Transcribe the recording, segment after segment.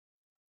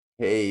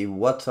Hey,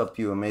 what's up,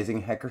 you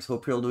amazing hackers?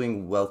 Hope you're all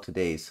doing well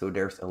today. So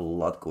there's a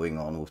lot going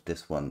on with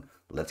this one.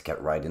 Let's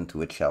get right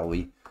into it, shall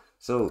we?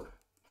 So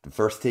the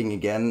first thing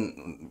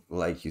again,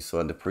 like you saw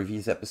in the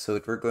previous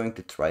episode, we're going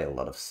to try a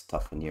lot of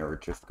stuff in here. We're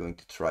just going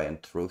to try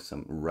and throw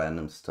some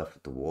random stuff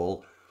at the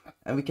wall.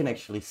 And we can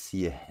actually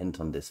see a hint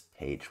on this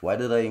page. Why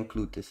did I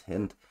include this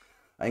hint?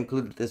 I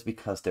included this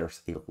because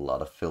there's a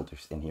lot of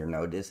filters in here.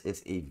 Now, this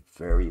is a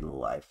very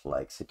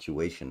lifelike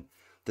situation.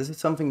 This is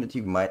something that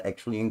you might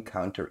actually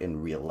encounter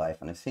in real life,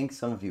 and I think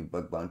some of you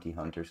bug bounty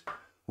hunters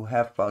who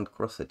have found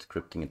cross-site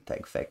scripting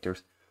attack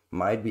vectors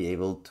might be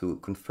able to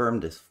confirm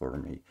this for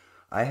me.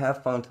 I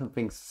have found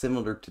something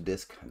similar to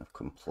this kind of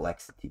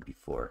complexity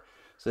before.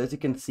 So as you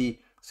can see,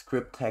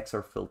 script tags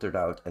are filtered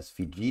out,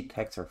 SVG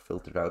tags are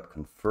filtered out,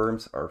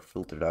 confirms are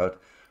filtered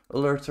out,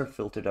 alerts are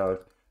filtered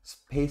out,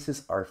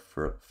 spaces are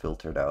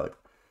filtered out.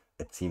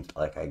 It seems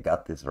like I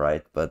got this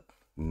right, but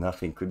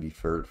nothing could be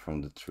further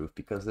from the truth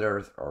because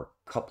there are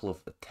a couple of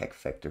attack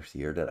vectors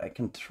here that I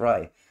can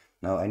try.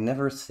 Now, I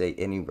never say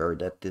anywhere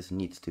that this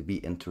needs to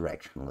be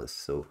interactionless,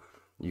 so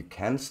you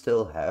can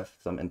still have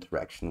some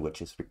interaction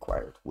which is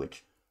required,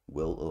 which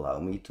will allow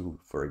me to,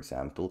 for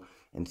example,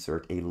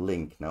 insert a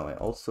link. Now, I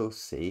also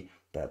say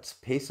that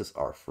spaces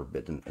are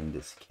forbidden in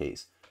this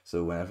case.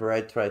 So whenever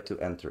I try to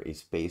enter a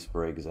space,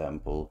 for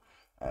example,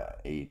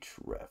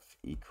 href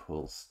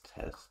equals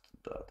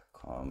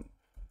test.com,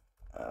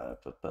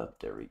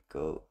 there we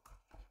go.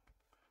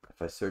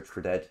 If I search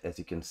for that, as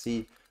you can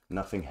see,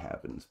 nothing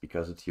happens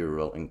because it's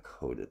URL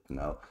encoded.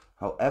 Now,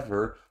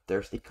 however,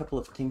 there's a couple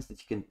of things that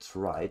you can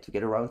try to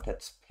get around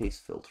that space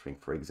filtering.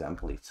 For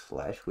example, a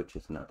slash, which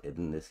is not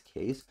in this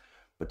case,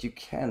 but you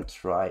can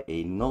try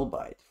a null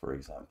byte, for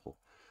example.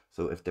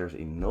 So if there's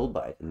a null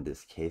byte in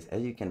this case,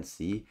 as you can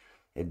see,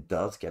 it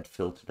does get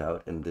filtered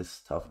out and this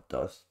stuff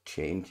does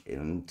change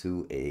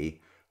into a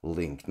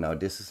link. Now,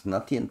 this is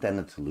not the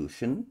intended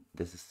solution.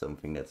 This is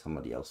something that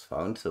somebody else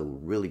found, so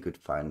really good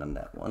find on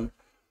that one.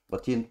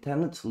 But the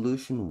intended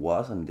solution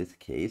was, in this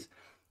case,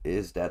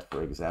 is that,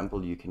 for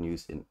example, you can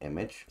use an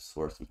image,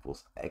 source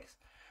equals X,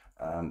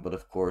 but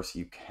of course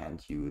you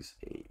can't use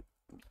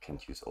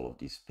all of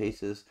these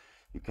spaces.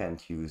 You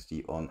can't use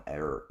the on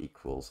error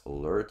equals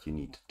alert. You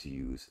need to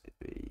use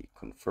a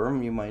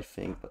confirm, you might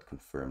think, but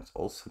confirm is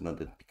also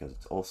not it because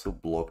it's also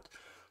blocked.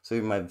 So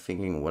you might be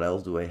thinking, what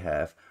else do I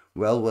have?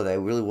 Well, what I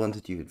really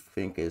wanted you to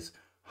think is,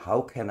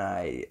 how can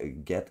I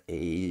get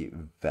a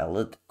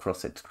valid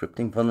cross-site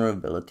scripting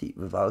vulnerability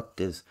without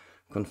this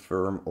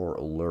confirm or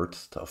alert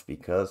stuff?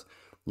 Because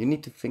you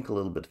need to think a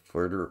little bit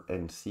further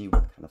and see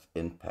what kind of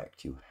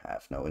impact you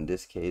have. Now, in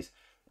this case,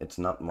 it's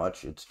not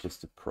much, it's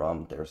just a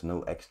prompt, there's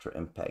no extra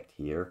impact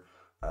here.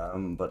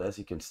 But as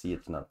you can see,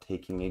 it's not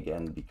taking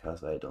again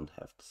because I don't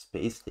have the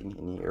space thing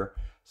in here.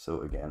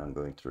 So again, I'm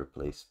going to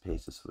replace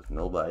spaces with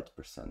null byte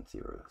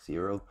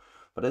 %00.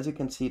 But as you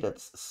can see,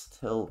 that's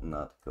still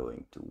not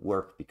going to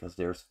work because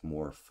there's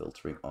more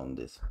filtering on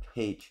this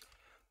page.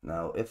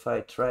 Now, if I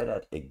try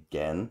that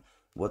again,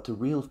 what the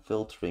real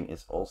filtering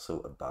is also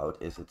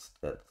about is it's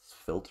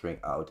filtering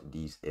out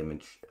these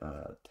image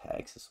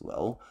tags as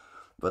well.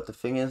 But the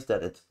thing is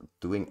that it's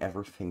doing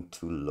everything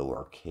to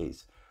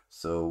lowercase.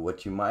 So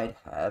what you might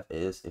have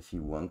is, if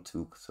you want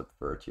to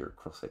subvert your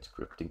cross-site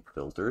scripting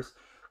filters,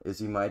 is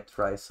you might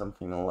try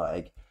something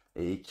like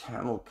a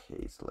camel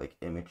case, like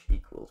image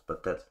equals,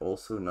 but that's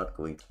also not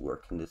going to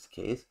work in this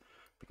case,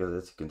 because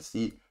as you can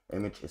see,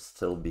 image is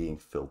still being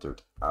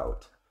filtered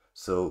out.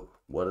 So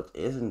what it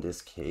is in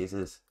this case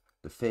is,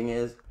 the thing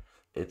is,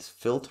 it's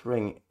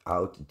filtering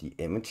out the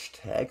image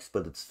tags,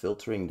 but it's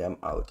filtering them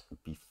out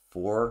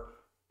before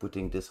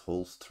putting this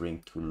whole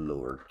string to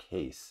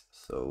lowercase.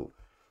 So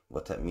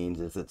what that means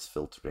is it's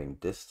filtering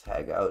this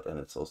tag out and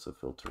it's also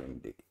filtering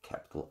the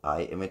capital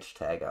I image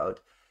tag out.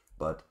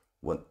 But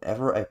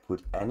whenever I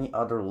put any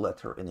other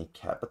letter in a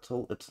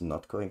capital, it's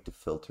not going to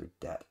filter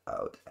that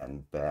out.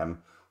 And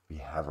bam, we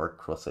have our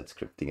cross-site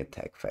scripting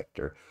attack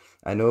vector.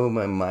 I know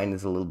my mind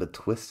is a little bit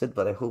twisted,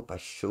 but I hope I've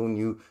shown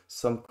you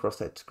some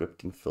cross-site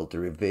scripting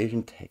filter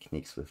evasion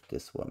techniques with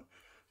this one.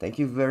 Thank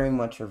you very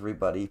much,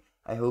 everybody.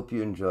 I hope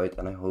you enjoyed,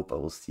 and I hope I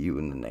will see you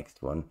in the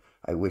next one.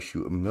 I wish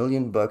you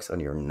 $1,000,000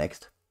 on your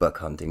next bug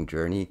hunting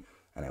journey,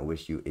 and I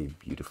wish you a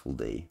beautiful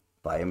day.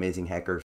 Bye, amazing hackers.